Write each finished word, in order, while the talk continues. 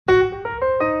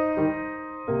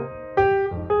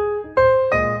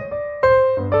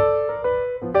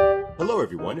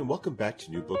everyone, and welcome back to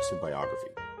New Books in Biography.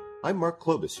 I'm Mark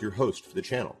Klobus, your host for the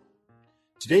channel.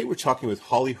 Today we're talking with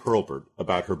Holly Hurlburt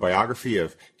about her biography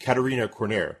of Caterina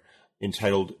Corner,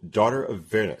 entitled Daughter of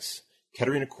Venice,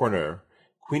 Caterina Corner,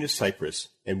 Queen of Cyprus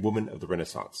and Woman of the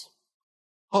Renaissance.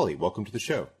 Holly, welcome to the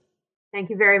show. Thank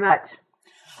you very much.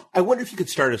 I wonder if you could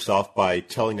start us off by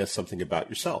telling us something about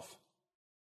yourself.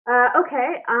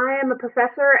 Okay, I am a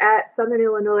professor at Southern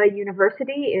Illinois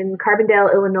University in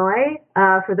Carbondale, Illinois.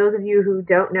 For those of you who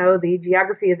don't know the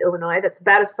geography of Illinois, that's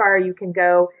about as far as you can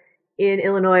go in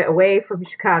Illinois away from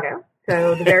Chicago.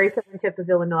 So the very southern tip of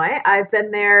Illinois. I've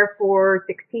been there for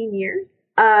 16 years.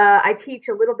 I teach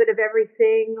a little bit of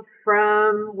everything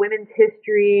from women's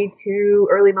history to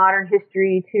early modern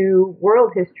history to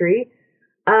world history.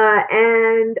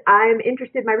 And I'm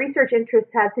interested, my research interests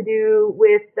have to do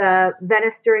with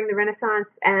Venice during the Renaissance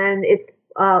and its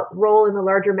role in the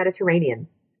larger Mediterranean.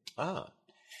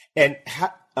 And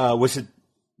how, was it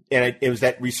was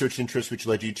that research interest which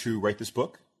led you to write this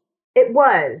book? It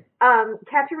was.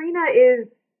 Caterina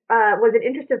was an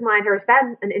interest of mine, or has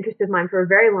been an interest of mine for a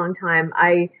very long time.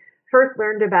 I first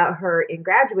learned about her in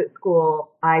graduate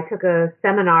school. I took a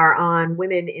seminar on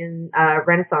women in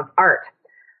Renaissance art.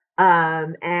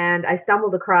 And I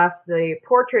stumbled across the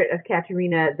portrait of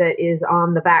Caterina that is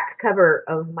on the back cover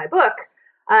of my book.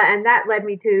 And that led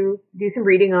me to do some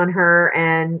reading on her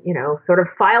and, sort of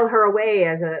file her away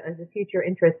as a future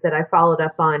interest that I followed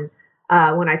up on,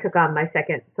 when I took on my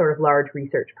second sort of large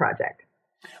research project.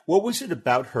 What was it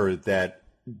about her that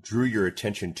drew your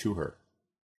attention to her?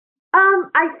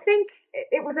 I think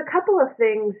it was a couple of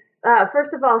things.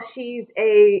 First of all, she's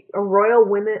a royal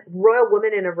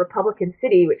woman in a Republican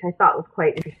city, which I thought was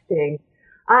quite interesting.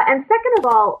 And second of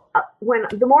all,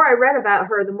 the more I read about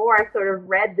her, the more I sort of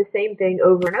read the same thing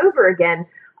over and over again,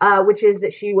 which is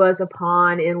that she was a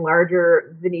pawn in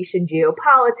larger Venetian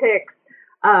geopolitics.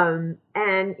 And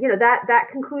that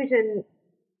conclusion,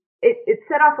 it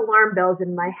set off alarm bells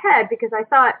in my head because I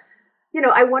thought,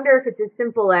 I wonder if it's as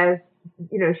simple as,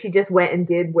 she just went and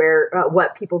did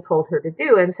what people told her to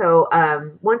do. And so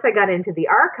once I got into the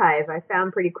archive, I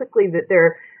found pretty quickly that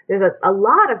there's a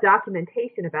lot of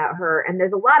documentation about her, and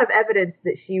there's a lot of evidence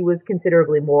that she was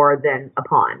considerably more than a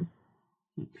pawn.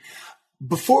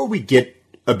 Before we get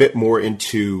a bit more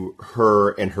into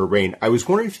her and her reign, I was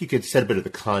wondering if you could set a bit of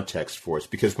the context for us,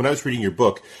 because when I was reading your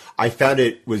book, I found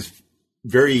it was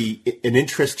an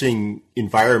interesting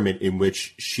environment in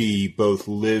which she both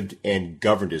lived and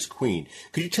governed as queen.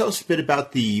 Could you tell us a bit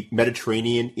about the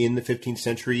Mediterranean in the 15th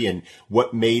century and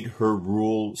what made her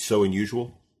rule so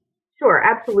unusual? Sure,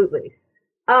 absolutely.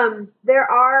 There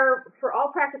are, for all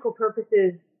practical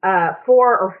purposes, 4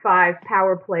 or 5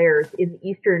 power players in the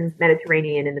Eastern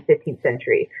Mediterranean in the 15th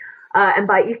century. And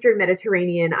by Eastern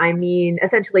Mediterranean, I mean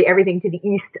essentially everything to the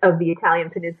east of the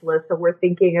Italian peninsula. So we're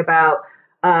thinking about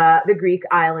the Greek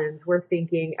islands. We're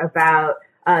thinking about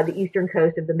the eastern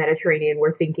coast of the Mediterranean.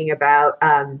 We're thinking about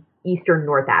eastern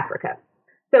North Africa.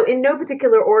 So in no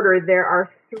particular order, there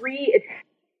are 3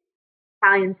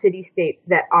 Italian city-states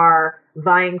that are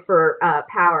vying for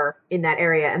power in that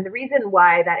area. And the reason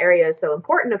why that area is so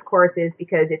important, of course, is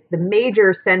because it's the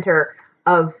major center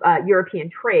of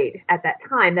European trade at that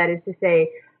time. That is to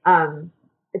say,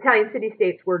 Italian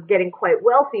city-states were getting quite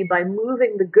wealthy by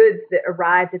moving the goods that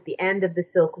arrived at the end of the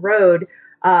Silk Road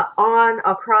on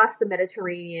across the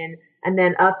Mediterranean and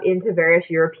then up into various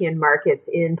European markets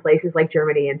in places like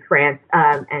Germany and France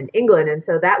and England. And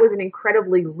so that was an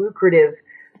incredibly lucrative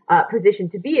position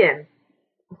to be in.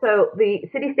 So the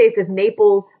city-states of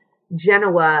Naples,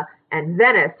 Genoa, and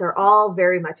Venice are all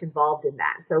very much involved in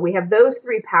that. So we have those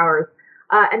 3 powers.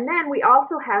 And then we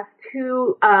also have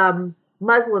 2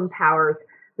 Muslim powers,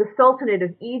 the Sultanate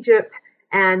of Egypt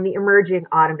and the emerging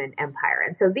Ottoman Empire.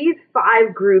 And so these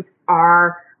 5 groups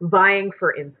are vying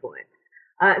for influence.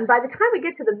 And by the time we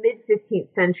get to the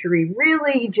mid-15th century,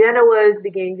 really Genoa is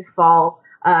beginning to fall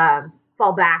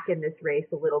back in this race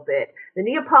a little bit. The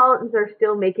Neapolitans are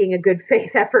still making a good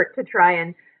faith effort to try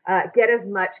and get as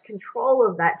much control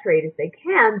of that trade as they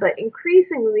can, but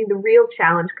increasingly the real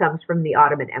challenge comes from the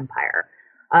Ottoman Empire.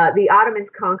 The Ottomans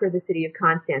conquer the city of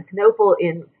Constantinople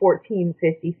in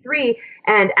 1453,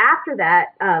 and after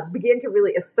that begin to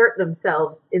really assert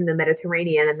themselves in the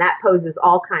Mediterranean, and that poses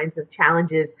all kinds of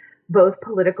challenges, both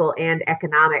political and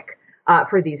economic,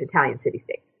 for these Italian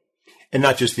city-states. And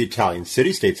not just the Italian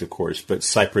city-states, of course, but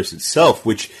Cyprus itself,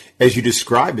 which, as you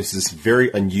described, is this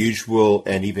very unusual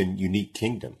and even unique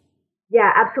kingdom. Yeah,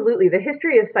 absolutely. The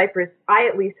history of Cyprus, I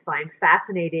at least find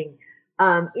fascinating,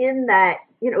 in that,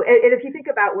 and if you think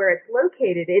about where it's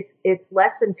located, it's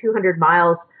less than 200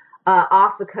 miles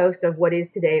off the coast of what is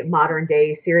today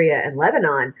modern-day Syria and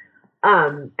Lebanon.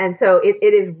 And so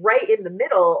it is right in the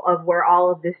middle of where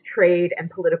all of this trade and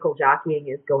political jockeying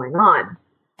is going on.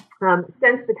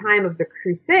 Since the time of the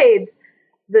Crusades,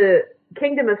 the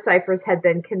Kingdom of Cyprus had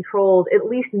been controlled, at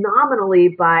least nominally,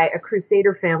 by a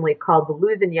crusader family called the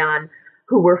Lusignan,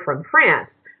 who were from France.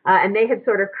 And they had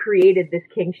sort of created this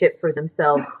kingship for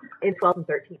themselves in 12th and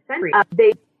 13th century.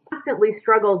 They constantly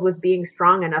struggled with being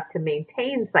strong enough to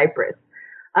maintain Cyprus.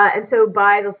 And so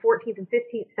by the 14th and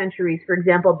 15th centuries, for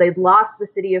example, they'd lost the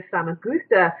city of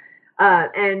Famagusta.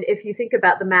 And if you think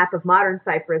about the map of modern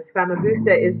Cyprus,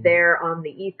 Famagusta is there on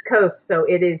the east coast, so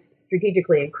it is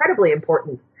strategically incredibly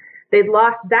important. They'd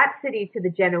lost that city to the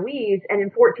Genoese, and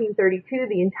in 1432,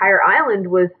 the entire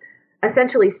island was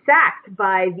essentially sacked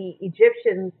by the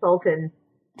Egyptian sultan,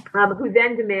 who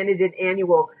then demanded an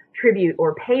annual tribute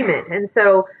or payment. And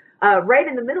so right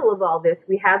in the middle of all this,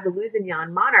 we have the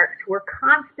Lusignan monarchs who are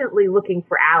constantly looking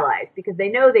for allies because they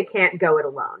know they can't go it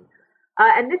alone.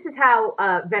 And this is how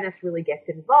Venice really gets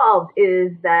involved,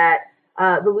 is that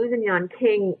the Lusignan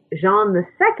king, Jean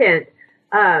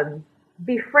II,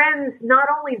 befriends not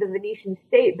only the Venetian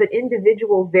state, but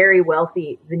individual very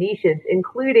wealthy Venetians,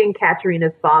 including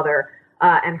Caterina's father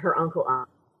and her uncle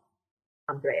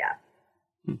Andrea.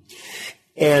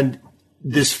 And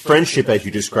this friendship, as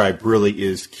you described, really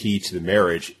is key to the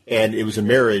marriage. And it was a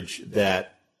marriage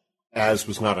that, as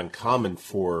was not uncommon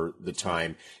for the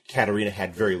time, Caterina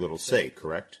had very little say,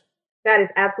 correct? That is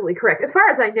absolutely correct, as far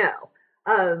as I know.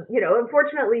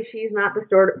 Unfortunately, she's not the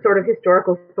sort of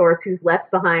historical source who's left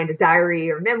behind a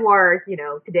diary or memoirs.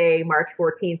 Today, March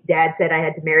 14th, Dad said I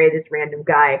had to marry this random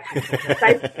guy.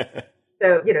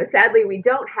 So, sadly, we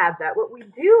don't have that. What we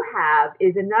do have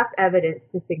is enough evidence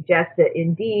to suggest that,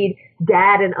 indeed,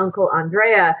 Dad and Uncle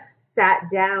Andrea sat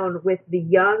down with the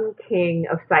young king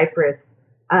of Cyprus,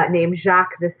 named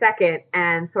Jacques II,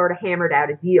 and sort of hammered out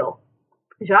a deal.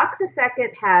 Jacques II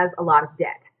has a lot of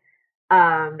debt.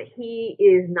 He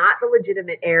is not the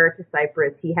legitimate heir to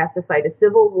Cyprus. He has to fight a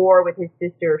civil war with his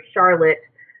sister Charlotte,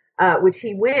 which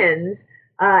he wins.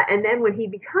 And then when he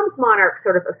becomes monarch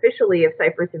sort of officially of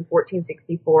Cyprus in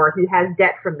 1464, he has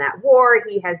debt from that war.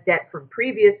 He has debt from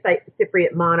previous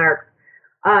Cypriot monarchs.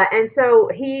 And so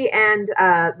he and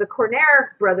the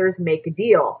Cornair brothers make a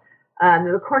deal.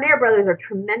 The Cornair brothers are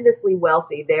tremendously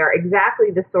wealthy. They are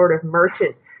exactly the sort of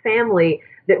merchant family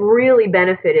that really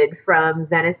benefited from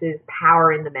Venice's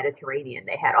power in the Mediterranean.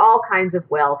 They had all kinds of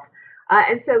wealth.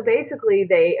 And so basically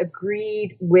they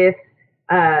agreed with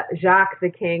Jacques,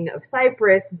 the king of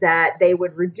Cyprus, that they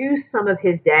would reduce some of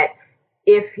his debt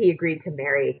if he agreed to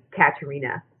marry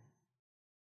Caterina.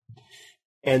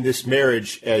 And this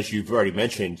marriage, as you've already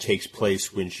mentioned, takes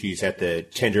place when she's at the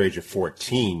tender age of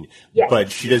 14, yes.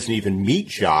 But she doesn't even meet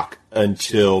Jacques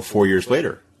until 4 years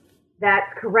later.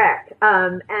 That's correct.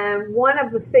 And one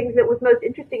of the things that was most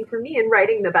interesting for me in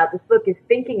writing about this book is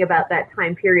thinking about that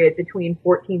time period between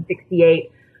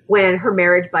 1468, when her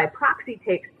marriage by proxy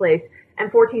takes place,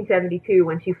 and 1472,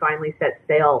 when she finally sets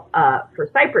sail for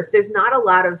Cyprus. There's not a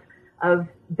lot of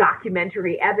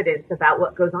documentary evidence about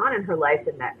what goes on in her life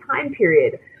in that time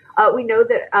period. We know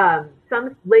that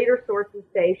some later sources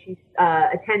say she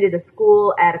attended a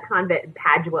school at a convent in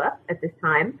Padua at this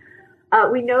time.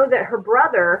 We know that her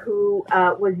brother, who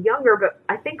was younger, but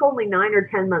I think only 9 or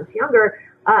 10 months younger,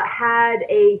 had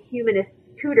a humanist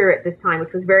tutor at this time,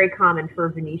 which was very common for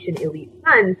Venetian elite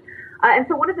sons. And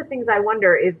so one of the things I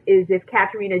wonder is if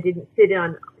Caterina didn't sit in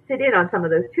on some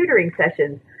of those tutoring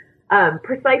sessions,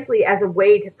 precisely as a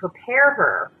way to prepare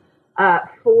her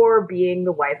for being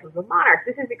the wife of a monarch.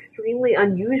 This is extremely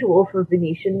unusual for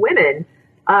Venetian women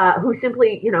who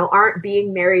simply, aren't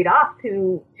being married off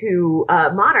to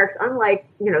monarchs, unlike,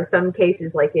 some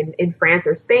cases like in France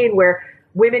or Spain, where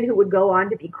women who would go on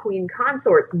to be queen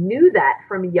consorts knew that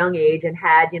from a young age and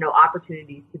had,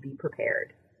 opportunities to be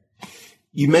prepared.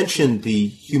 You mentioned the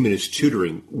humanist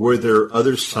tutoring. Were there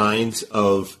other signs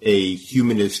of a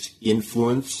humanist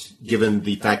influence, given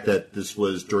the fact that this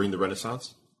was during the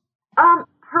Renaissance?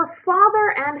 Her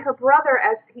father and her brother,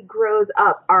 as he grows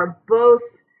up, are both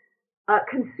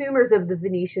consumers of the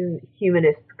Venetian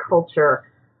humanist culture.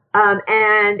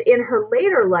 And in her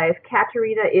later life,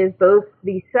 Caterina is both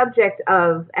the subject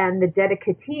of and the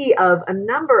dedicatee of a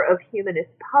number of humanist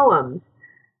poems.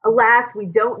 Alas, we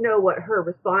don't know what her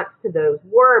response to those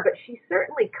were, but she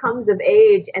certainly comes of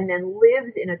age and then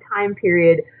lives in a time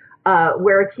period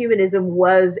where humanism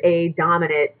was a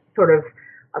dominant sort of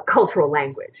cultural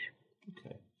language.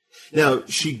 Okay. Now,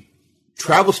 she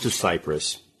travels to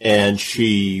Cyprus, and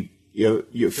she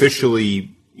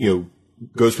officially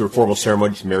goes through a formal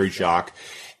ceremony to marry Jacques.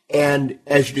 And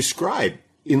as you described,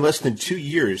 in less than 2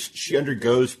 years, she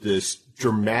undergoes this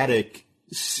dramatic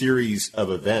series of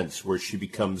events where she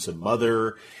becomes a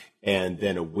mother and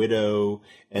then a widow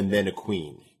and then a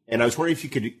queen. And I was wondering if you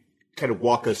could kind of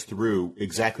walk us through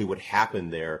exactly what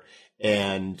happened there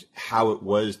and how it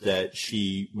was that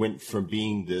she went from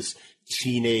being this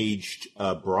teenaged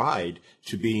bride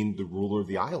to being the ruler of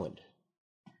the island.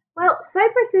 Well,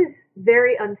 Cyprus is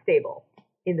very unstable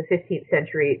in the 15th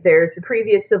century. There's the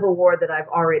previous civil war that I've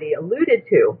already alluded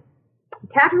to.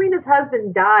 Katerina's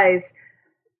husband dies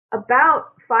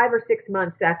about 5 or 6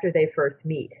 months after they first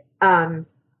meet.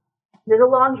 There's a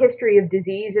long history of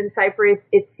disease in Cyprus.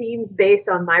 It seems, based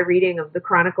on my reading of the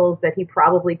chronicles, that he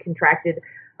probably contracted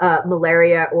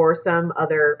malaria or some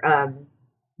other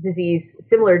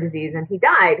similar disease, and he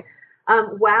died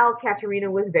while Katerina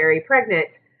was very pregnant.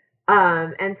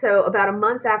 And so about a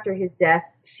month after his death,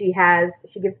 she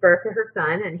gives birth to her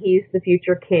son, and he's the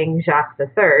future King Jacques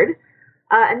III.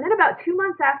 And then about 2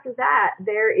 months after that,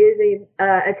 there is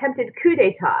a attempted coup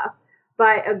d'etat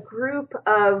by a group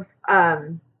of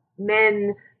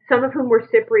men, some of whom were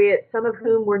Cypriot, some of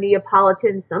whom were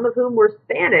Neapolitan, some of whom were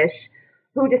Spanish,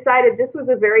 who decided this was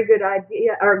a very good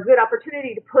idea or a good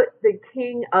opportunity to put the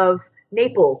king of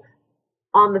Naples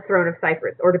on the throne of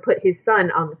Cyprus, or to put his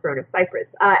son on the throne of Cyprus.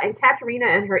 And Katerina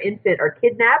and her infant are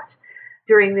kidnapped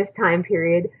during this time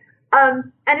period.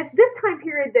 And it's this time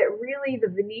period that really the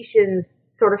Venetians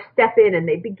sort of step in, and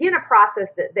they begin a process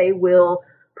that they will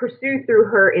pursue through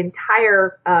her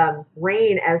entire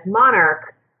reign as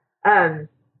monarch,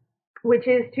 which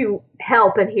is to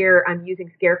help, and here I'm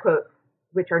using scare quotes,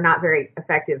 which are not very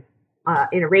effective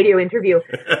in a radio interview.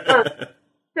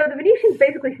 So the Venetians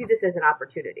basically see this as an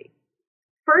opportunity.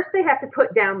 First, they have to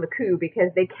put down the coup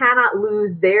because they cannot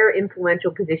lose their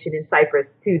influential position in Cyprus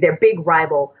to their big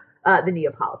rival, the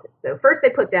Neapolitans. So first, they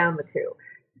put down the coup.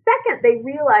 Second, they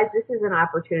realize this is an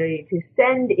opportunity to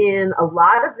send in a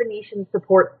lot of Venetian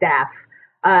support staff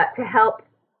to help,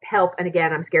 and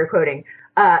again, I'm scare quoting,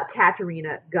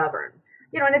 Katerina govern.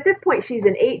 And at this point, she's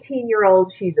an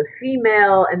 18-year-old, she's a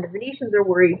female, and the Venetians are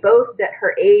worried both that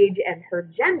her age and her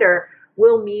gender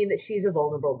will mean that she's a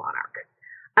vulnerable monarch.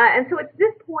 And so it's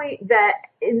this point that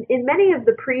in many of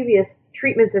the previous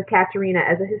treatments of Katerina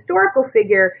as a historical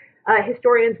figure,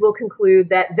 historians will conclude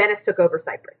that Venice took over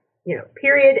Cyprus.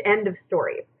 Period, end of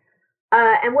story.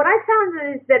 And what I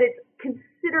found is that it's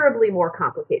considerably more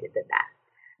complicated than that.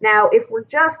 Now, if we're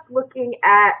just looking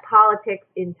at politics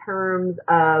in terms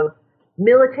of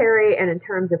military and in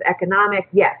terms of economic,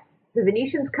 yes, the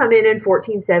Venetians come in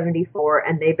 1474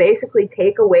 and they basically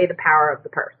take away the power of the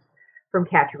purse from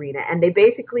Katerina, and they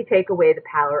basically take away the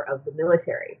power of the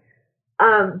military.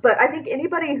 But I think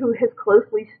anybody who has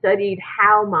closely studied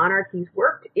how monarchies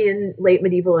worked in late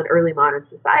medieval and early modern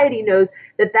society knows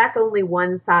that that's only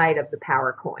one side of the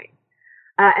power coin.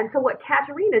 And so what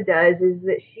Katerina does is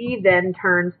that she then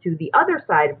turns to the other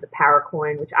side of the power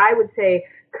coin, which I would say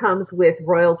comes with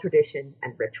royal tradition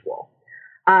and ritual.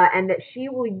 And that she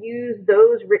will use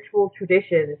those ritual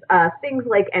traditions, things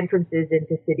like entrances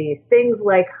into cities, things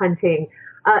like hunting,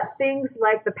 things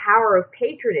like the power of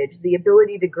patronage, the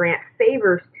ability to grant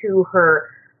favors to her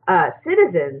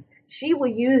citizens. She will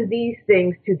use these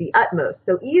things to the utmost.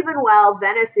 So even while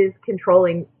Venice is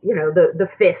controlling, the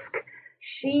fisc,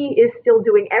 she is still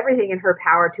doing everything in her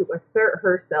power to assert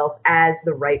herself as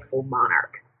the rightful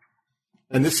monarch.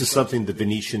 And this is something the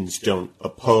Venetians don't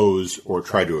oppose or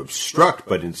try to obstruct,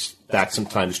 but in fact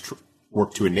sometimes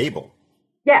work to enable.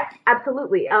 Yeah,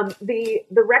 absolutely.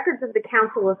 The records of the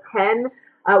Council of Ten,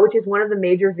 which is one of the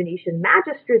major Venetian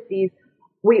magistracies,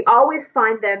 we always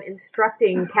find them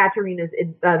instructing Katerina's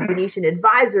Venetian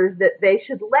advisors that they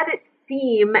should let it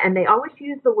seem, and they always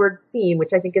use the word seem,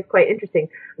 which I think is quite interesting,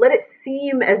 let it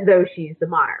seem as though she's the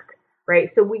monarch, right?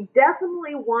 So we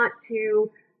definitely want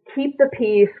to keep the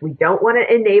peace. We don't want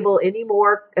to enable any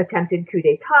more attempted coup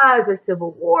d'etats or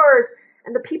civil wars.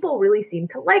 And the people really seem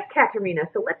to like Katerina.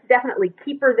 So let's definitely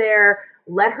keep her there.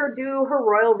 Let her do her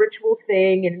royal ritual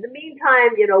thing. And in the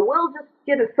meantime, we'll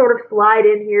just sort of slide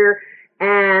in here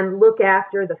and look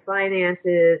after the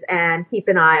finances and keep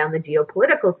an eye on the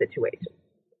geopolitical situation.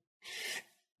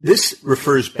 This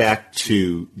refers back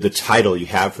to the title you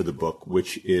have for the book,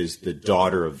 which is The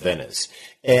Daughter of Venice.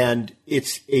 And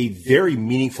it's a very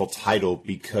meaningful title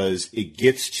because it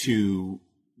gets to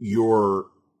your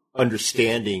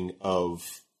understanding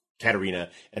of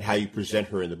Katerina and how you present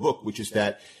her in the book, which is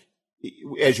that,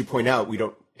 as you point out, we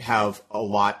don't have a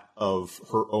lot of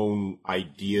her own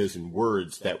ideas and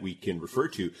words that we can refer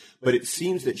to, but it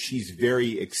seems that she's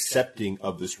very accepting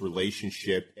of this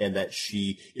relationship and that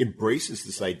she embraces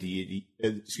this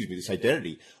this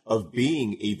identity of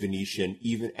being a Venetian,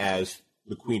 even as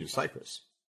the Queen of Cyprus.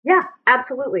 Yeah,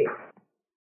 absolutely.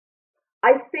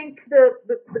 I think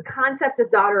the concept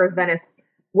of daughter of Venice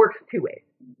works two ways.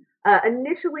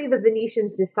 Initially, the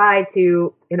Venetians decide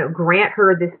to, grant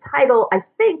her this title, I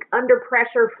think, under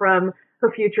pressure from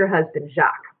her future husband,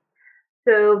 Jacques.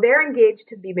 So they're engaged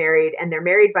to be married, and they're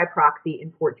married by proxy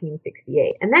in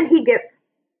 1468. And then he gets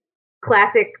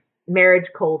classic marriage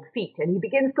cold feet, and he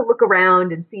begins to look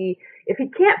around and see if he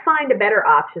can't find a better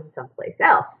option someplace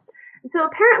else. And so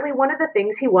apparently one of the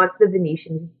things he wants the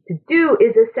Venetians to do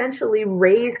is essentially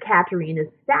raise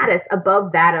Caterina's status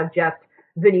above that of just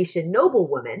Venetian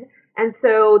noblewoman. And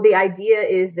so the idea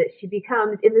is that she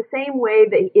becomes, in the same way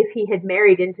that if he had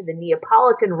married into the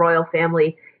Neapolitan royal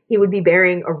family, he would be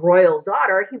bearing a royal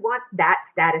daughter. He wants that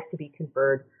status to be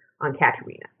conferred on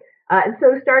Caterina. And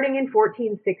so starting in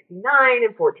 1469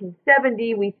 and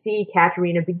 1470, we see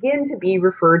Caterina begin to be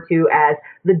referred to as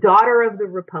the daughter of the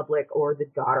Republic or the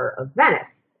daughter of Venice.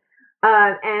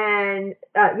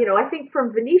 I think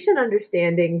from Venetian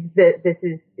understandings that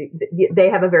they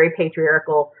have a very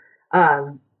patriarchal,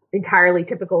 entirely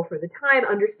typical for the time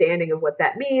understanding of what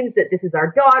that means, that this is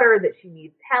our daughter, that she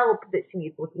needs help, that she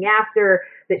needs looking after,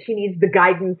 that she needs the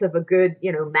guidance of a good,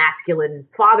 masculine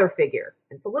father figure.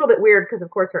 It's a little bit weird because, of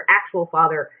course, her actual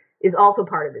father is also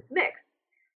part of this mix.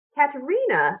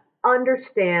 Caterina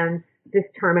understands this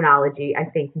terminology, I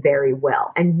think, very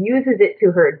well and uses it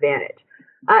to her advantage.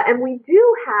 And we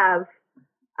do have,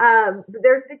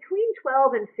 there's between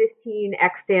 12 and 15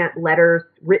 extant letters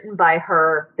written by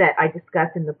her that I discuss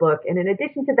in the book. And in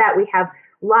addition to that, we have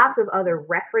lots of other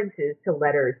references to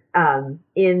letters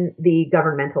in the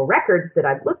governmental records that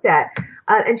I've looked at.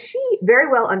 And she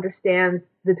very well understands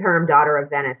the term daughter of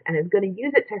Venice and is going to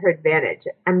use it to her advantage.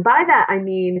 And by that, I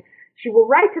mean, she will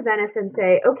write to Venice and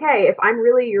say, okay, if I'm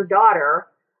really your daughter,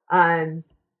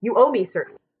 you owe me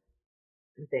certain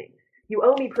things. You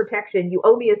owe me protection. You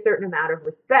owe me a certain amount of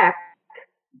respect.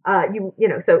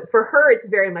 So for her, it's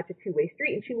very much a two-way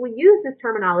street. And she will use this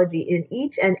terminology in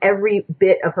each and every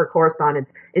bit of her correspondence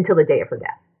until the day of her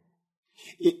death.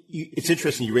 It's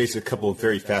interesting. You raised a couple of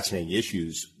very fascinating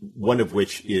issues, one of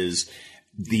which is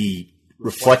the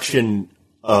reflection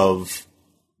of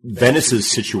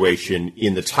Venice's situation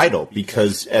in the title,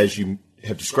 because as you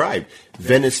have described,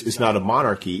 Venice is not a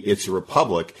monarchy, it's a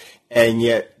republic, and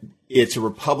yet it's a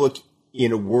republic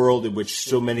in a world in which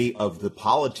so many of the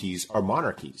polities are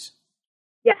monarchies.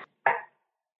 Yeah,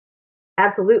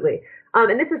 absolutely.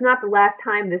 And this is not the last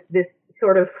time this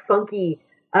sort of funky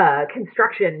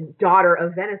construction, daughter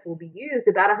of Venice, will be used.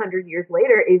 About 100 years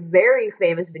later, a very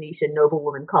famous Venetian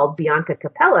noblewoman called Bianca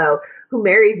Capello, who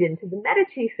marries into the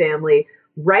Medici family,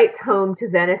 writes home to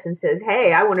Venice and says,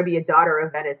 hey, I want to be a daughter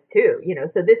of Venice too.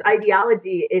 So this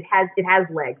ideology, it has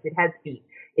legs, it has feet.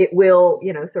 It will,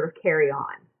 sort of carry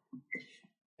on.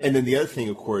 And then the other thing,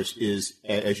 of course, is,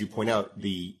 as you point out,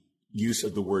 the use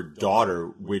of the word daughter,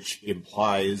 which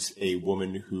implies a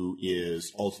woman who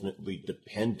is ultimately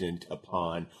dependent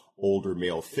upon older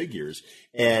male figures.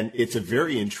 And it's a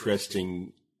very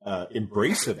interesting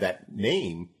embrace of that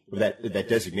name, that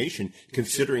designation,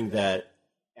 considering that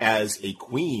as a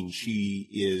queen, she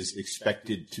is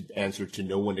expected to answer to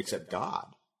no one except God.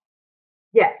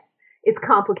 Yes, it's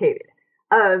complicated.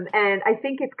 And I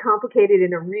think it's complicated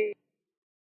in a really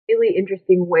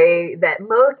interesting way that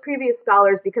most previous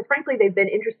scholars, because frankly they've been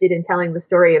interested in telling the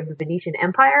story of the Venetian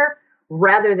Empire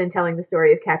rather than telling the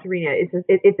story of Caterina.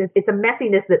 It's a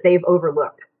messiness that they've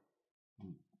overlooked.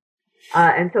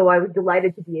 And so I was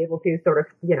delighted to be able to sort of,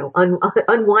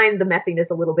 unwind the messiness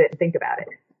a little bit and think about it.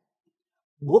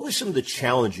 What were some of the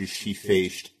challenges she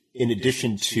faced in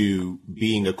addition to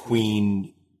being a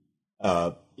queen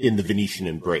in the Venetian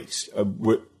embrace?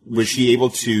 Was she able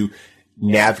to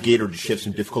navigate, or did she have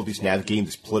some difficulties navigating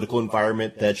this political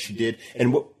environment that she did?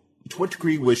 And to what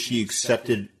degree was she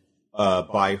accepted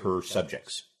by her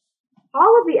subjects?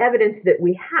 All of the evidence that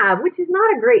we have, which is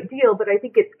not a great deal, but I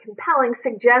think it's compelling,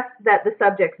 suggests that the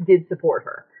subjects did support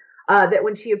her. That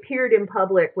when she appeared in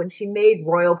public, when she made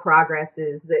royal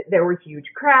progresses, that there were huge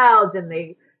crowds, and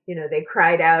they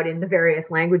cried out in the various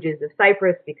languages of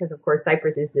Cyprus, because of course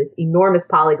Cyprus is this enormous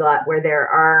polyglot where there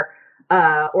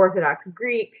are Orthodox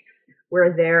Greeks,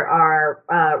 where there are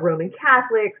Roman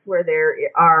Catholics, where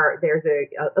there's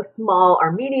a small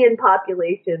Armenian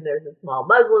population, there's a small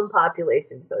Muslim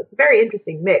population, so it's a very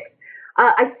interesting mix.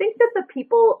 I think that the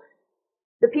people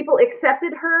the people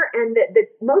accepted her, and that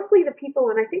mostly the people,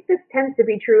 and I think this tends to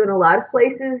be true in a lot of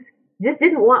places, just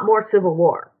didn't want more civil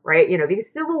war, right? You know, because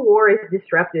civil war is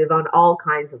disruptive on all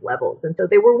kinds of levels. And so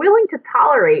they were willing to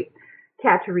tolerate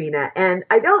Katerina. And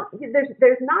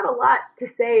there's not a lot to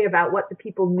say about what the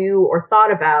people knew or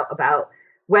thought about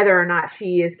whether or not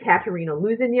she is Katerina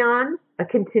Lusignan, a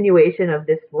continuation of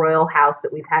this royal house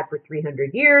that we've had for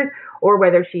 300 years, or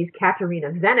whether she's Caterina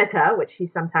Veneta, which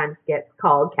she sometimes gets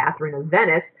called Catherine of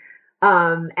Venice,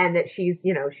 and that she's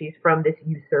from this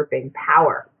usurping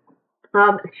power.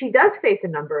 She does face a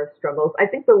number of struggles. I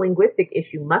think the linguistic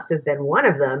issue must have been one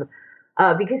of them,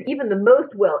 because even the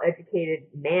most well-educated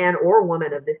man or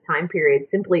woman of this time period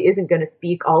simply isn't going to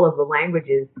speak all of the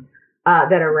languages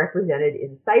that are represented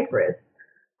in Cyprus.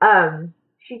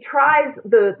 She tries,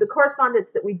 the correspondence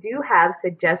that we do have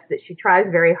suggests that she tries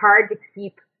very hard to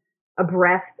keep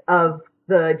abreast of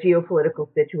the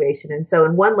geopolitical situation. And so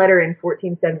in one letter in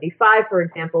 1475, for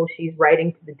example, she's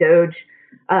writing to the Doge,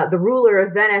 the ruler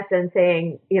of Venice, and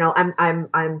saying, you know,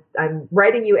 I'm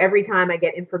writing you every time I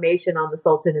get information on the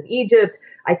Sultan of Egypt.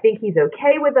 I think he's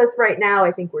okay with us right now.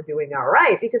 I think we're doing all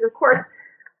right. Because of course,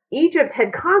 Egypt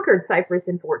had conquered Cyprus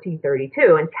in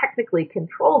 1432 and technically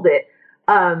controlled it.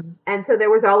 And so there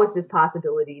was always this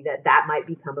possibility that might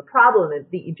become a problem, and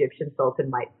the Egyptian Sultan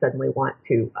might suddenly want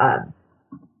to,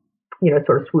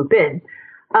 sort of swoop in.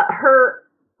 Her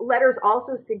letters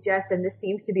also suggest, and this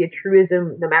seems to be a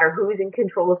truism no matter who's in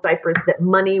control of Cyprus, that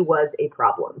money was a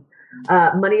problem.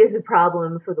 Money is a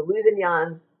problem for the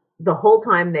Lusignans the whole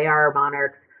time they are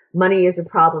monarchs. Money is a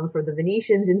problem for the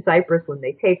Venetians in Cyprus when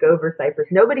they take over Cyprus.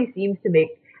 Nobody seems to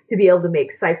be able to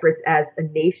make Cyprus as a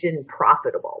nation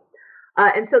profitable.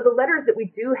 And so the letters that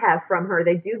we do have from her,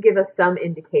 they do give us some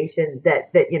indication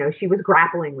that she was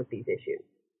grappling with these issues.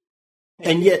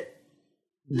 And yet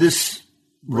this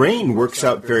reign works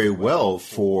out very well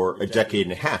for a decade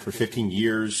and a half, for 15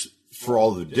 years, for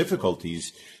all the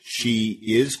difficulties. She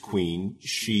is queen.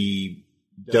 She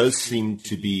does seem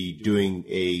to be doing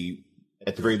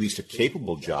at the very least, a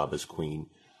capable job as queen.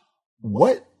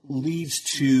 What leads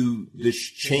to this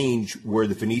change where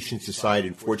the Venetians decide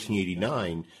in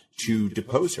 1489 to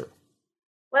depose her?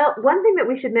 Well, one thing that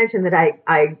we should mention that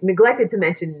I neglected to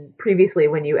mention previously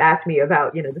when you asked me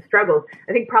about, the struggles,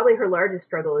 I think probably her largest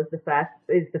struggle is the fact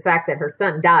that her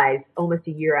son dies almost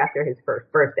a year after his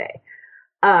first birthday.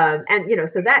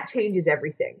 So that changes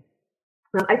everything.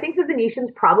 I think the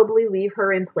Venetians probably leave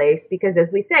her in place because, as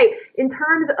we say, in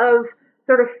terms of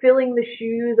sort of filling the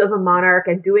shoes of a monarch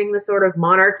and doing the sort of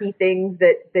monarchy things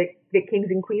that kings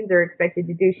and queens are expected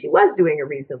to do, she was doing a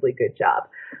reasonably good job.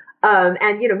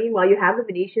 Meanwhile, you have the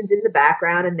Venetians in the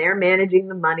background, and they're managing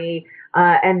the money,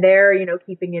 and they're,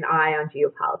 keeping an eye on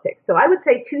geopolitics. So I would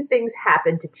say two things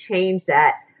happened to change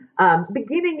that,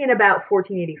 beginning in about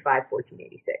 1485,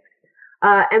 1486.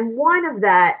 And one of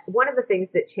the things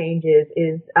that changes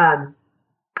is,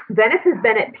 Venice has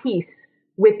been at peace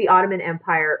with the Ottoman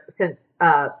Empire since,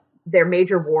 their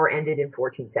major war ended in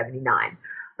 1479.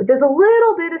 But there's a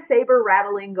little bit of saber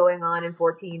rattling going on in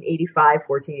 1485,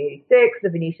 1486. The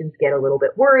Venetians get a little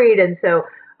bit worried. And so,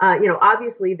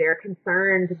 obviously they're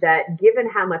concerned that given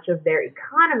how much of their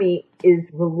economy is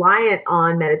reliant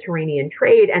on Mediterranean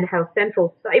trade and how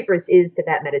central Cyprus is to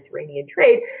that Mediterranean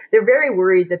trade, they're very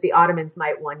worried that the Ottomans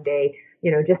might one day,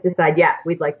 just decide, yeah,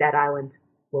 we'd like that island.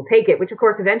 We'll take it, which of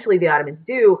course eventually the Ottomans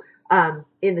do,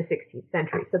 in the 16th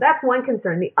century. So that's one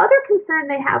concern. The other concern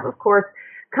they have, of course,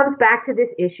 comes back to this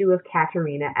issue of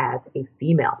Katerina as a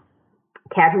female.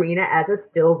 Katerina as a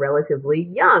still relatively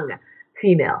young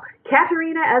female.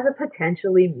 Katerina as a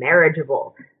potentially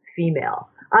marriageable female.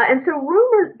 And so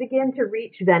rumors begin to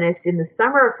reach Venice in the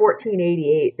summer of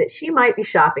 1488 that she might be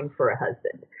shopping for a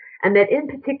husband, and that in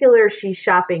particular she's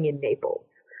shopping in Naples.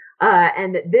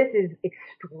 And this is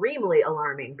extremely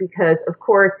alarming because, of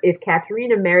course, if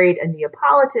Katerina married a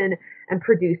Neapolitan and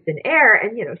produced an heir,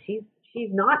 and she's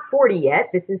not 40 yet,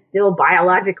 this is still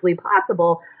biologically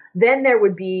possible, then there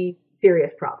would be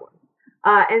serious problems.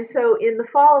 And so in the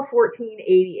fall of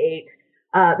 1488,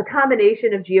 the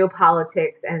combination of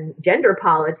geopolitics and gender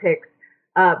politics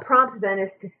prompts Venice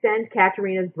to send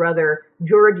Katerina's brother,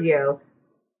 Giorgio,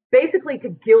 basically to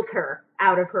guilt her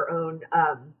out of her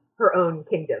own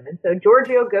kingdom. And so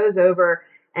Giorgio goes over,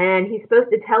 and he's supposed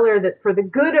to tell her that for the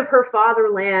good of her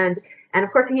fatherland, and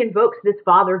of course he invokes this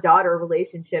father-daughter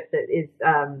relationship that is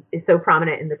so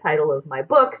prominent in the title of my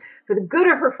book. For the good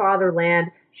of her fatherland,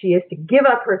 she is to give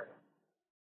up her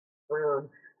throne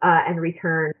and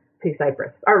return to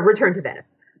Cyprus, or return to Venice.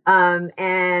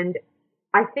 And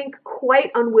I think quite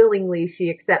unwillingly she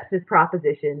accepts this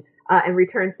proposition and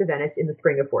returns to Venice in the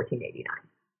spring of 1489.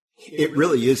 It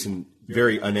really is a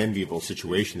very unenviable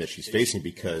situation that she's facing,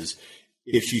 because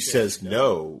if she says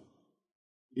no,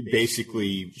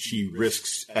 basically she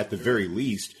risks at the very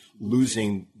least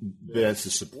losing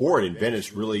Venice's support, and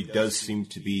Venice really does seem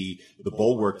to be the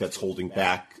bulwark that's holding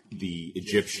back the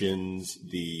Egyptians,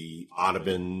 the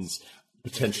Ottomans,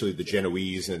 potentially the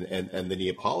Genoese and the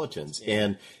Neapolitans.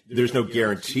 And there's no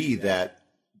guarantee that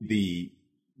the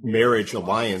marriage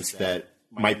alliance that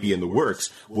might be in the works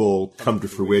will come to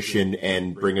fruition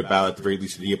and bring about, at the very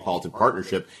least, a Neapolitan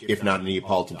partnership, if not a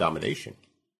Neapolitan domination.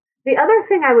 The other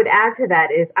thing I would add to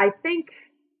that is, I think,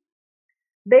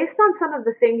 based on some of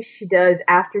the things she does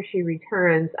after she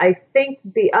returns, I think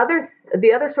the other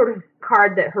sort of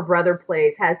card that her brother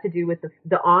plays has to do with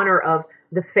the honor of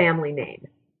the family name.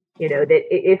 You know, that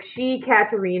if she,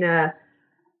 Caterina,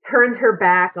 turns her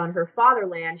back on her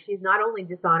fatherland, she's not only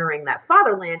dishonoring that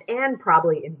fatherland and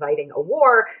probably inviting a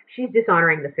war, she's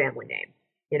dishonoring the family name.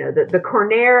 You know, the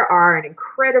Cornair are an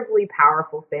incredibly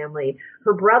powerful family.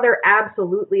 Her brother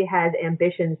absolutely has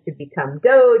ambitions to become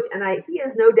Doge, and he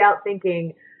is no doubt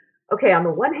thinking, okay, on the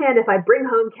one hand, if I bring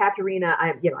home Caterina,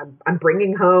 I'm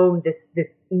bringing home this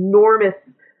enormous,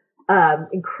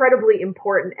 incredibly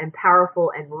important and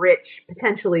powerful and rich,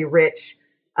 potentially rich,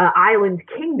 island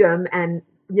kingdom, and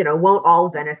won't all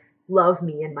Venice love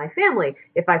me and my family?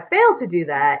 If I fail to do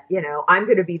that, I'm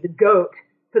going to be the goat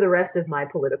for the rest of my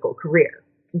political career.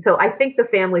 And so I think the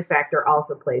family factor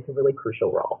also plays a really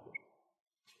crucial role.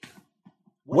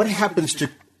 What happens to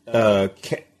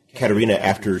Caterina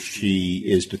after she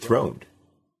is dethroned?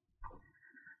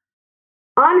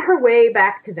 On her way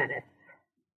back to Venice,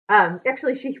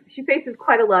 actually she faces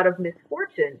quite a lot of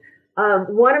misfortune.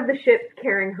 One of the ships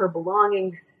carrying her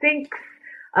belongings sinks,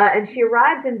 and she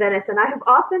arrives in Venice, and I have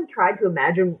often tried to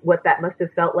imagine what that must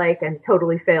have felt like, and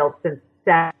totally failed, since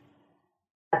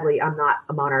sadly I'm not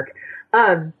a monarch.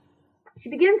 She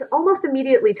begins almost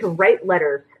immediately to write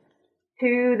letters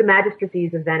to the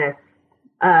magistracies of Venice,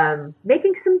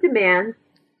 making some demands,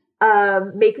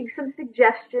 making some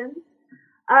suggestions,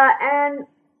 and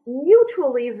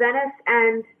mutually Venice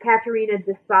and Caterina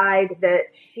decide that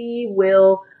she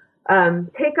will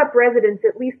take up residence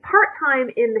at least part-time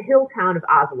in the hill town of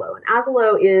Asolo. And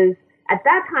Asolo is, at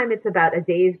that time, it's about a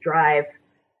day's drive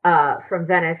from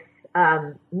Venice.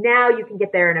 Now you can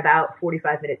get there in about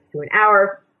 45 minutes to an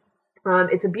hour.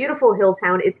 It's a beautiful hill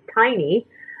town. It's tiny.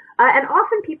 And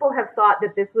often people have thought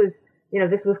that this was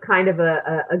kind of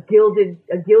a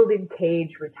gilded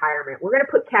cage retirement. We're going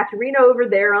to put Caterina over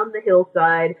there on the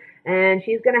hillside, and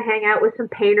she's going to hang out with some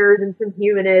painters and some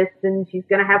humanists, and she's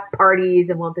going to have parties,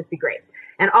 and won't this be great?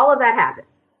 And all of that happens.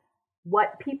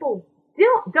 What people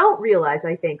don't realize,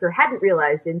 I think, or hadn't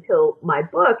realized until my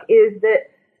book, is that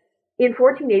in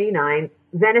 1489,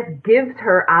 Venice gives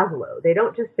her Asolo. They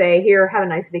don't just say, here, have a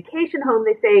nice vacation home.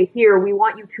 They say, here, we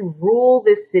want you to rule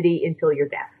this city until your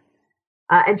death.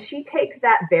 And she takes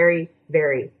that very,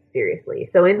 very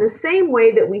seriously. So in the same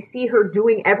way that we see her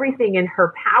doing everything in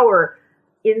her power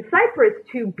in Cyprus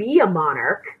to be a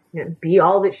monarch, be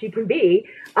all that she can be,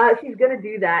 she's going to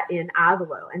do that in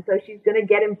Asolo. And so she's going to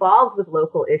get involved with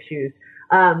local issues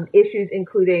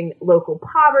including local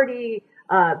poverty,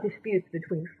 disputes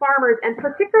between farmers, and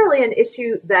particularly an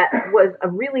issue that was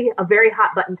a very hot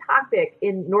button topic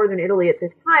in northern Italy at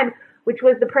this time, which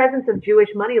was the presence of Jewish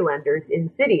moneylenders in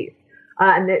cities.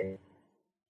 And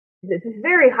this is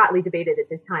very hotly debated at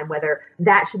this time, whether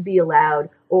that should be allowed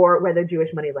or whether Jewish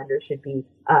moneylenders should be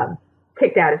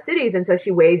kicked out of cities. And so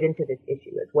she weighs into this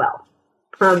issue as well.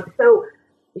 So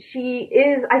she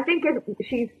is, I think,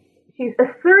 she's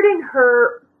asserting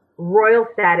her royal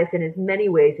status in as many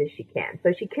ways as she can.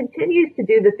 So she continues to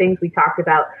do the things we talked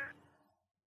about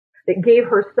that gave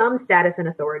her some status and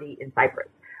authority in Cyprus.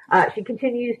 She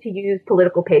continues to use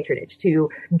political patronage to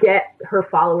get her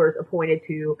followers appointed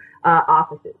to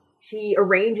offices. She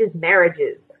arranges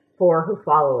marriages for her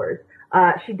followers.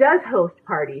 She does host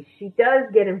parties. She does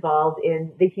get involved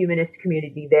in the humanist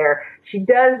community there. She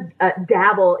does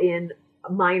dabble in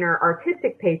minor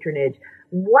artistic patronage,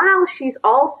 while she's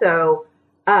also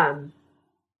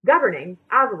governing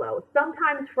Asolo,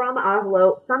 sometimes from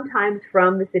Asolo, sometimes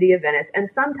from the city of Venice, and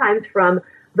sometimes from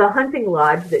the hunting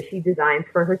lodge that she designs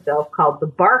for herself called the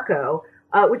Barco,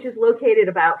 which is located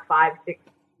about 5-6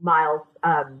 miles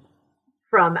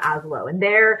from Asolo. And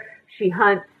there she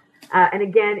hunts and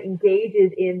again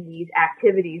engages in these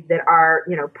activities that are,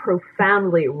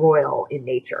 profoundly royal in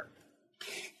nature.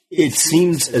 It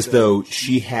seems as though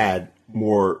she had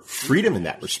more freedom in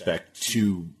that respect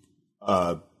to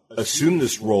assume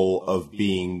this role of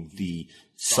being the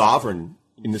sovereign,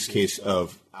 in this case,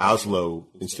 of Oslo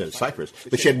instead of Cyprus.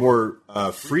 But she had more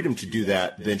freedom to do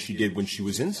that than she did when she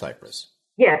was in Cyprus.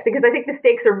 Yes, because I think the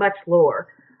stakes are much lower.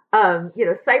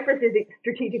 Cyprus is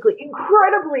strategically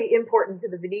incredibly important to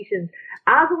the Venetians.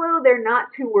 Oslo, they're not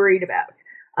too worried about.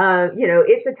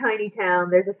 It's a tiny town.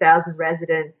 There's 1,000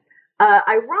 residents.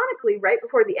 Ironically, right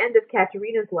before the end of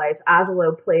Caterina's life,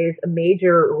 Oslo plays a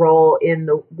major role in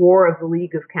the War of the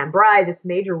League of Cambrai, this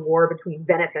major war between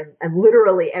Venice and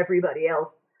literally everybody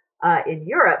else in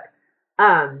Europe.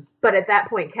 But at that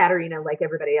point, Caterina, like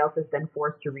everybody else, has been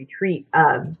forced to retreat.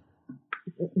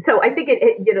 So I think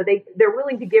they're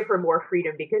willing to give her more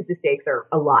freedom because the stakes are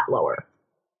a lot lower.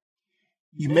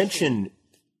 You mentioned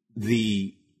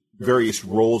the various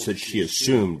roles that she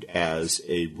assumed as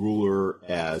a ruler,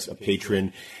 as a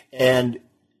patron, and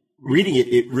reading it,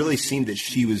 it really seemed that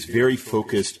she was very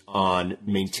focused on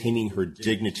maintaining her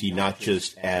dignity, not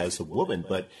just as a woman,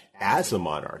 but as a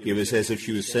monarch. It was as if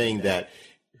she was saying that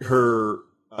her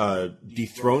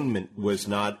dethronement was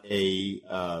not a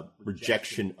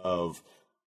rejection of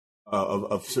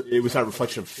it was not a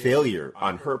reflection of failure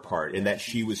on her part, and that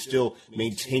she was still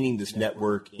maintaining this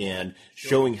network and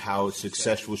showing how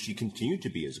successful she continued to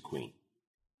be as a queen.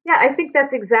 Yeah, I think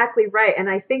that's exactly right. And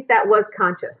I think that was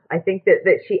conscious. I think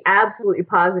that she absolutely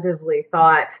positively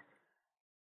thought,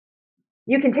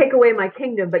 you can take away my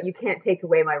kingdom, but you can't take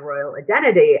away my royal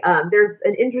identity. There's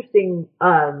an interesting,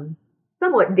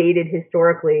 somewhat dated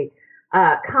historically,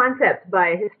 concept by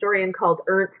a historian called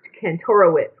Ernst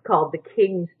Kantorowicz called the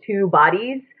King's Two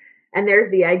Bodies. And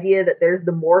there's the idea that there's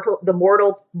the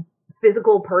mortal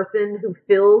physical person who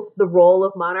fills the role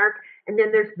of monarch. And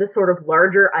then there's the sort of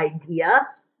larger idea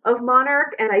of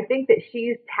monarch. And I think that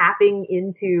she's tapping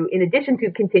into, in addition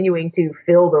to continuing to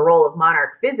fill the role of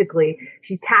monarch physically,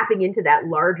 she's tapping into that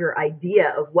larger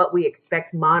idea of what we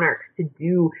expect monarchs to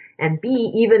do and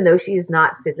be, even though she is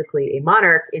not physically a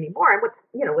monarch anymore.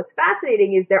 And what's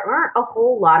fascinating is there aren't a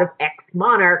whole lot of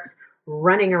ex-monarchs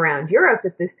running around Europe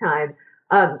at this time.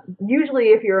 Usually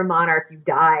if you're a monarch, you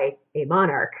die a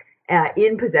monarch.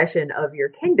 In possession of your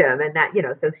kingdom, and that,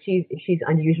 so she's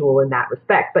unusual in that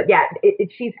respect. But yeah,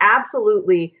 she's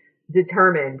absolutely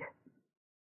determined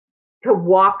to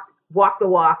walk the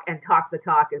walk and talk the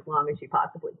talk as long as she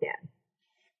possibly can.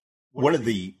 One of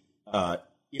the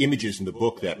images in the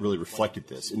book that really reflected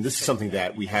this, and this is something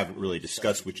that we haven't really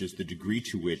discussed, which is the degree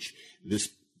to which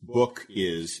this book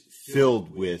is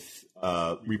filled with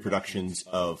reproductions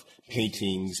of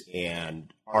paintings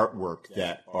and artwork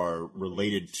that are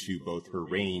related to both her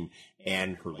reign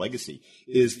and her legacy.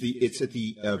 It's at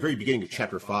the very beginning of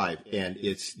chapter 5, and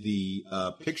it's the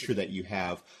picture that you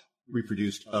have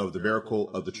reproduced of the miracle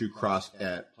of the True Cross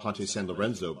at Ponte San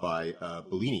Lorenzo by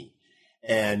Bellini.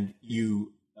 And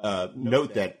you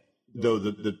note that though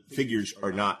the figures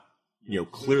are not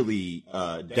clearly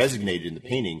designated in the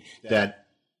painting, that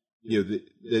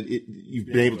you've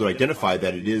been able to identify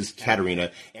that it is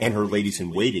Caterina and her ladies in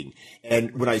waiting.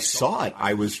 And when I saw it,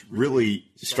 I was really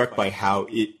struck by how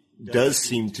it does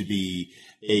seem to be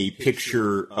a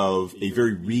picture of a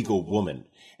very regal woman.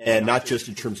 And not just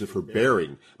in terms of her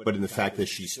bearing, but in the fact that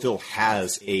she still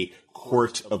has a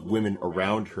court of women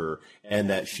around her, and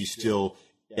that she still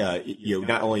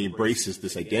not only embraces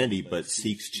this identity, but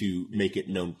seeks to make it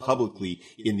known publicly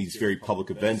in these very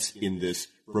public events in this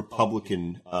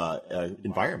Republican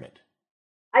environment.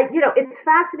 It's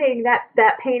fascinating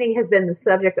that painting has been the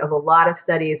subject of a lot of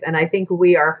studies, and I think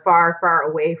we are far, far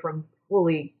away from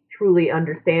fully, truly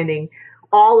understanding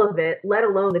all of it, let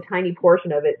alone the tiny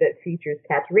portion of it that features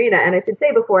Caterina. And I should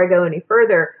say before I go any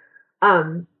further,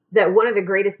 that one of the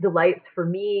greatest delights for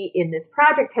me in this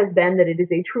project has been that it is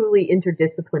a truly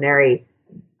interdisciplinary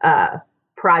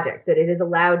project, that it has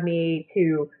allowed me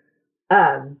to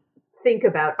think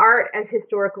about art as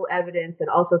historical evidence and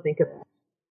also think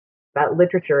about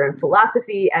literature and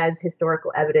philosophy as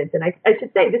historical evidence. And I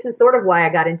should say this is sort of why I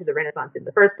got into the Renaissance in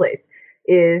the first place,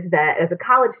 is that as a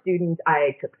college student,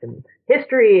 I took some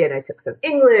history and I took some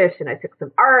English and I took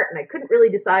some art, and I couldn't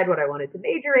really decide what I wanted to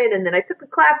major in. And then I took a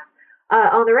class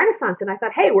on the Renaissance, and I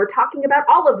thought, hey, we're talking about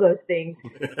all of those things,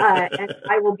 and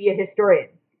I will be a historian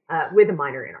with a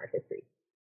minor in art history.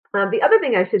 The other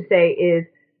thing I should say is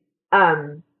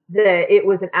that it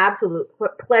was an absolute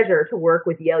pleasure to work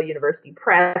with Yale University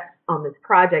Press on this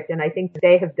project, and I think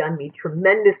they have done me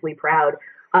tremendously proud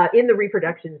in the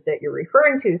reproductions that you're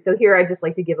referring to. So here I'd just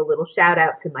like to give a little shout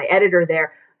out to my editor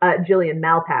there, Jillian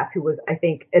Malpass, who was, I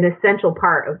think, an essential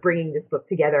part of bringing this book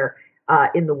together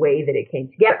in the way that it came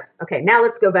together. Okay, now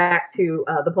let's go back to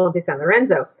the Ponte San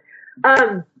Lorenzo.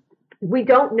 We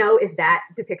don't know if that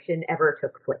depiction ever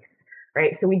took place,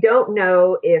 right? So we don't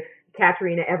know if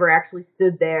Caterina ever actually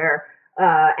stood there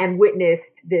and witnessed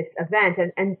this event.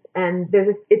 And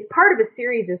it's part of a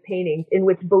series of paintings in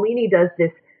which Bellini does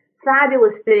this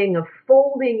fabulous thing of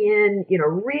folding in,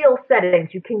 real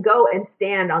settings. You can go and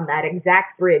stand on that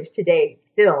exact bridge today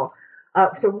still.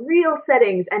 So real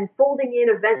settings and folding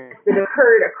in events that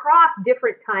occurred across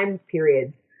different time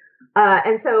periods.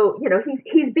 And so,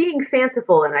 he's being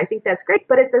fanciful, and I think that's great.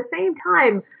 But at the same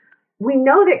time, we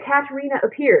know that Caterina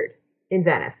appeared in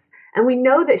Venice, and we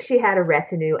know that she had a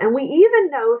retinue, and we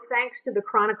even know, thanks to the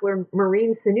chronicler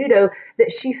Marine Sanudo,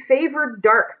 that she favored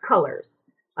dark colors.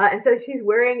 And so she's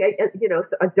wearing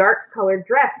a dark colored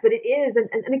dress, but it is,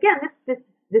 and again,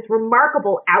 this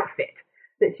remarkable outfit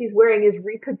that she's wearing is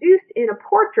reproduced in a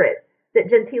portrait that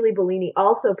Gentile Bellini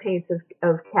also paints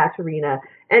of Caterina.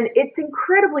 And it's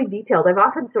incredibly detailed. I've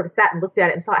often sort of sat and looked at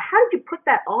it and thought, how did you put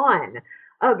that on?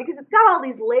 Because it's got all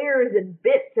these layers and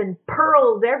bits and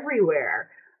pearls everywhere.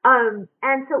 And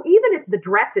so even if the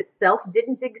dress itself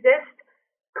didn't exist,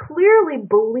 clearly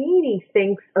Bellini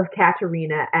thinks of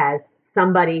Caterina as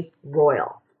somebody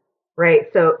royal, right?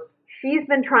 So she's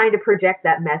been trying to project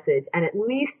that message, and at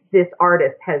least this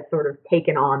artist has sort of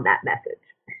taken on that message.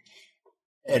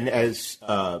 And as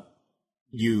one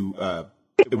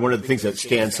of the things that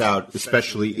stands out,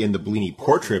 especially in the Bellini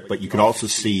portrait, but you can also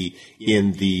see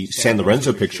in the San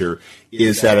Lorenzo picture,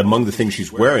 is that among the things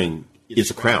she's wearing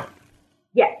is a crown.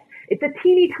 Yes, it's a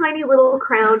teeny tiny little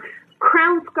crown.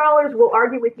 Crown scholars will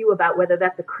argue with you about whether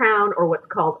that's a crown or what's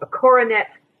called a coronet,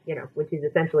 which is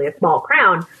essentially a small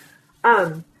crown.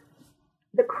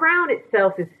 The crown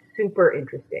itself is super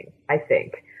interesting, I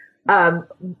think.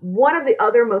 One of the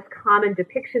other most common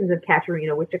depictions of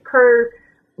Caterina, which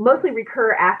mostly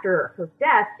recur after her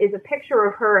death, is a picture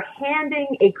of her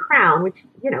handing a crown, which,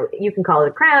 you can call it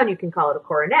a crown, you can call it a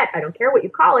coronet, I don't care what you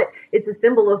call it, it's a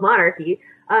symbol of monarchy.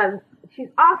 She's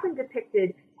often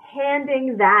depicted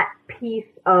handing that piece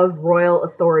of royal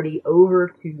authority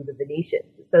over to the Venetians.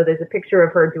 So there's a picture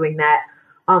of her doing that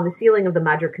on the ceiling of the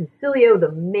Maggior Concilio,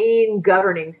 the main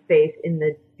governing space in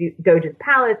the Doge's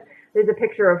palace. There's a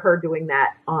picture of her doing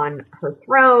that on her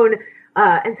throne.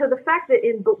 And so the fact that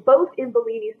both in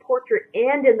Bellini's portrait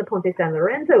and in the Ponte San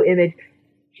Lorenzo image,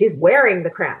 she's wearing the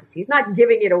crown. She's not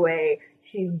giving it away.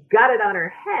 She's got it on her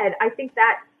head. I think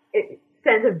that it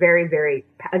sends a very, very,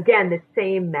 again, the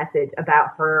same message about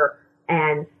her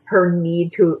and her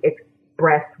need to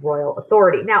express royal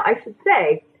authority. Now, I should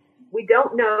say, we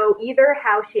don't know either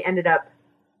how she ended up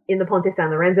in the Ponte San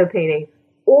Lorenzo painting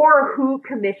or who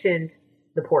commissioned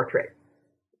the portrait.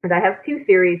 And I have two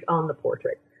theories on the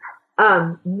portrait.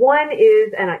 One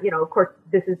is, and of course,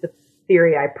 this is the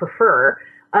theory I prefer,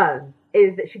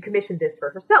 is that she commissioned this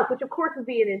for herself, which of course would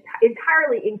be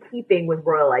entirely in keeping with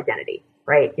royal identity,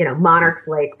 right? Monarchs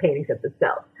like paintings of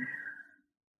themselves.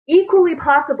 Equally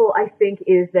possible, I think,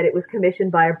 is that it was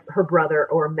commissioned by her brother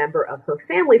or a member of her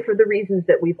family for the reasons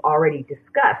that we've already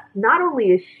discussed. Not only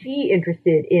is she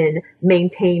interested in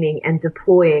maintaining and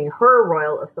deploying her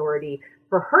royal authority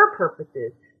for her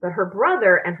purposes, but her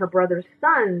brother and her brother's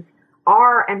sons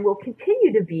are and will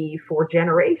continue to be for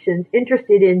generations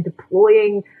interested in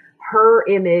deploying her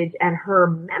image and her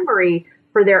memory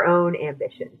for their own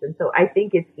ambitions. And so I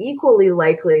think it's equally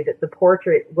likely that the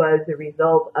portrait was the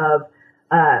result of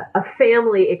a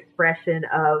family expression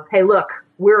of, hey, look,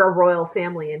 we're a royal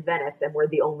family in Venice and we're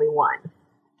the only one.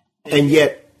 And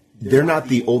yet they're not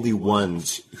the only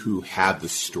ones who have the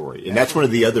story. And that's one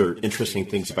of the other interesting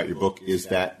things about your book is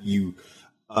that you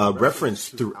reference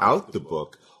throughout the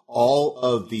book all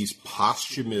of these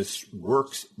posthumous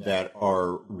works that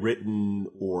are written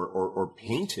or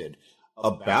painted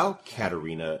about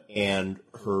Caterina and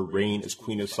her reign as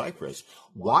Queen of Cyprus.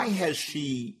 Why has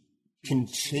she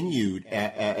continued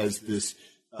as this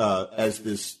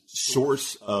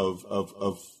source of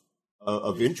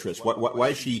interest? Why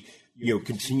is she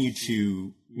continue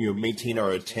to maintain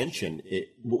our attention?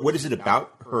 What is it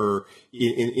about her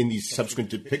in these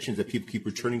subsequent depictions that people keep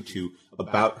returning to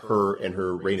about her and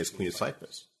her reign as Queen of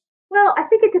Cyprus? Well, I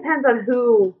think it depends on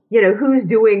who's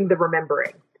doing the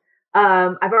remembering.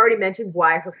 I've already mentioned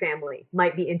why her family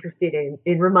might be interested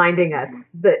in reminding us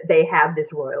that they have this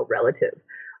royal relative.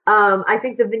 I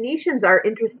think the Venetians are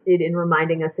interested in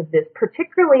reminding us of this,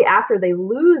 particularly after they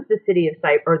lose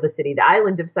the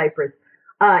island of Cyprus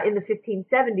in the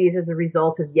 1570s as a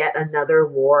result of yet another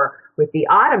war with the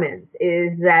Ottomans,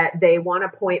 is that they want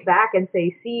to point back and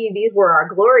say, see, these were our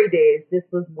glory days. This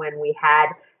was when we had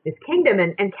this kingdom.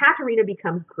 And Caterina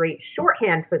becomes great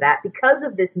shorthand for that because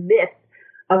of this myth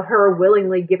of her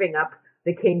willingly giving up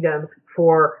the kingdom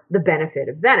for the benefit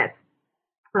of Venice.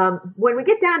 When we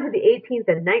get down to the 18th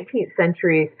and 19th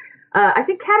centuries, I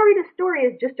think Katerina's story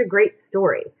is just a great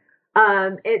story.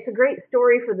 It's a great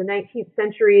story for the 19th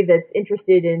century that's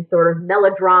interested in sort of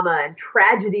melodrama and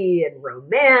tragedy and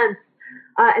romance.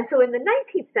 And so in the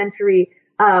 19th century,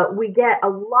 we get a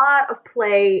lot of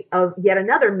play of yet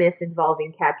another myth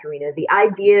involving Katerina, the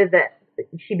idea that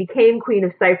she became Queen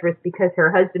of Cyprus because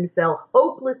her husband fell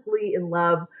hopelessly in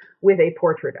love with a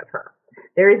portrait of her.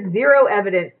 There is zero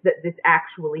evidence that this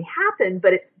actually happened,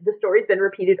 but the story's been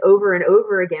repeated over and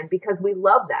over again because we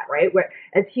love that, right? Where,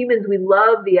 as humans, we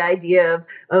love the idea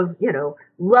of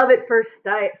love at first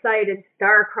sight and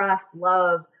star-crossed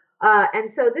love.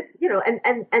 And so this,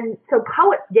 and so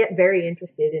poets get very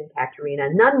interested in Katerina,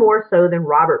 none more so than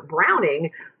Robert Browning,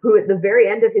 who at the very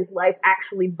end of his life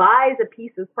actually buys a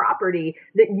piece of property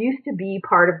that used to be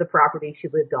part of the property she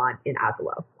lived on in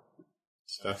Oslo.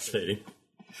 Fascinating.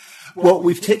 Well,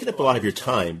 we've taken up a lot of your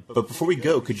time, but before we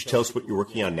go, could you tell us what you're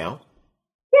working on now?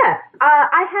 Yes,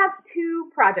 I have two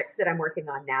projects that I'm working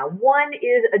on now. One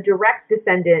is a direct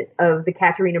descendant of the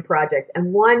Katerina project,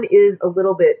 and one is a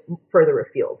little bit further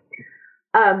afield.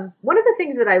 One of the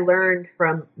things that I learned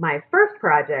from my first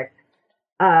project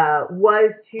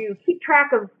was to keep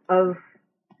track of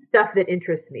stuff that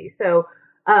interests me. So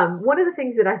one of the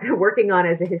things that I've been working on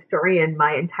as a historian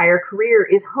my entire career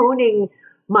is honing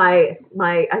my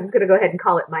I'm going to go ahead and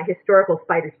call it my historical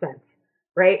spider sense,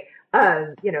 right?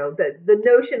 The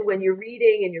notion when you're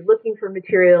reading and you're looking for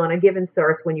material on a given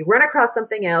source, when you run across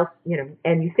something else,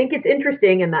 and you think it's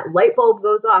interesting and that light bulb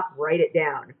goes off, write it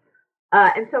down.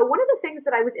 And so one of the things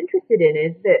that I was interested in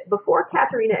is that before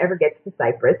Katerina ever gets to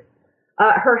Cyprus,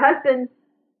 her husband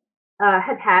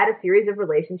had a series of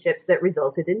relationships that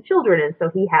resulted in children. And so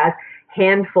he has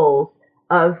handfuls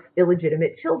of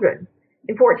illegitimate children.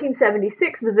 In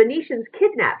 1476, the Venetians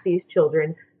kidnap these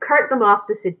children, cart them off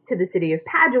to the city of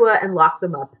Padua, and lock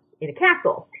them up in a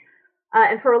castle.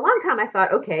 And for a long time, I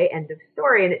thought, okay, end of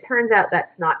story. And it turns out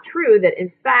that's not true, that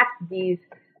in fact, these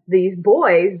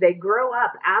boys, they grow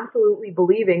up absolutely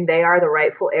believing they are the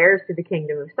rightful heirs to the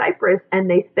Kingdom of Cyprus, and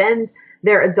they spend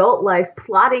their adult life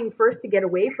plotting first to get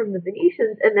away from the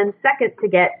Venetians, and then second to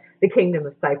get the Kingdom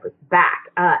of Cyprus back.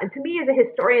 And to me, as a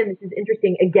historian, this is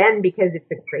interesting, again, because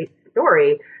it's a great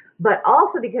story, but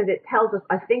also because it tells us,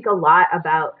 I think, a lot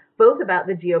about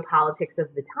the geopolitics of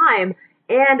the time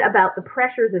and about the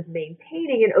pressures of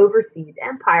maintaining an overseas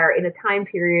empire in a time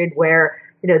period where,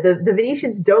 the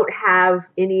Venetians don't have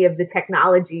any of the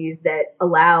technologies that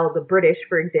allow the British,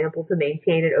 for example, to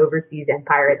maintain an overseas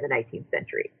empire in the 19th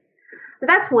century. So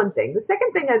that's one thing. The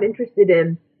second thing I'm interested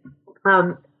in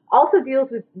also deals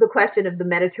with the question of the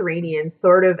Mediterranean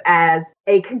sort of as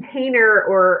a container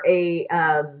or I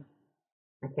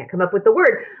can't come up with the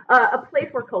word, a place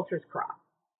where cultures cross.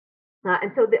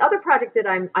 And so the other project that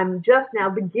I'm just now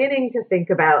beginning to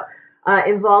think about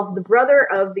involves the brother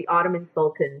of the Ottoman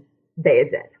Sultan,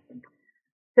 Bayezid.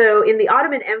 So in the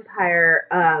Ottoman Empire,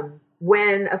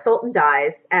 when a sultan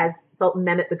dies, as Sultan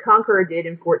Mehmet the Conqueror did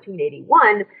in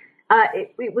 1481,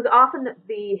 it was often that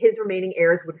his remaining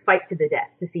heirs would fight to the death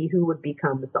to see who would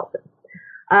become the sultan.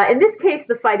 In this case,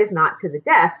 the fight is not to the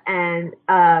death, and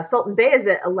Sultan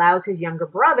Bayezid allows his younger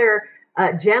brother,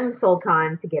 Jem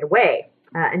Sultan, to get away.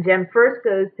 And Jem first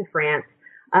goes to France,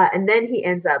 and then he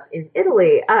ends up in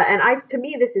Italy. To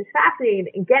me, this is fascinating.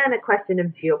 Again, a question of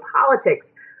geopolitics,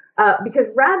 because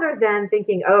rather than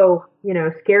thinking,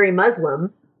 scary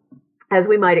Muslim, as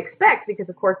we might expect, because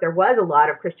of course there was a lot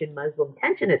of Christian-Muslim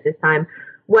tension at this time,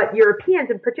 what Europeans,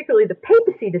 and particularly the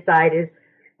papacy, decide is,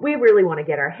 we really want to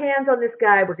get our hands on this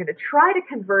guy. We're going to try to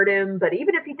convert him, but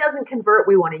even if he doesn't convert,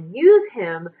 we want to use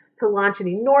him to launch an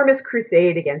enormous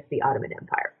crusade against the Ottoman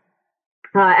Empire.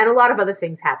 And a lot of other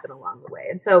things happen along the way.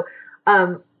 And so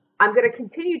I'm going to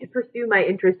continue to pursue my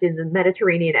interest in the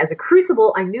Mediterranean as a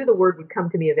crucible. I knew the word would come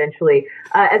to me eventually,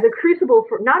 as a crucible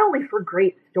for not only for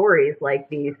great stories like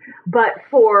these, but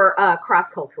for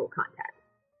cross-cultural contact.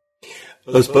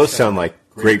 Those both sound like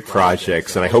great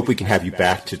projects, and I hope we can have you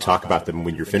back to talk about them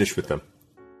when you're finished with them.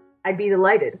 I'd be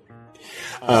delighted.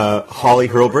 Holly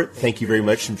Hurlburt, thank you very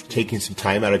much for taking some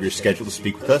time out of your schedule to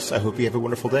speak with us. I hope you have a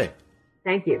wonderful day.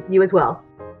 Thank you. You as well.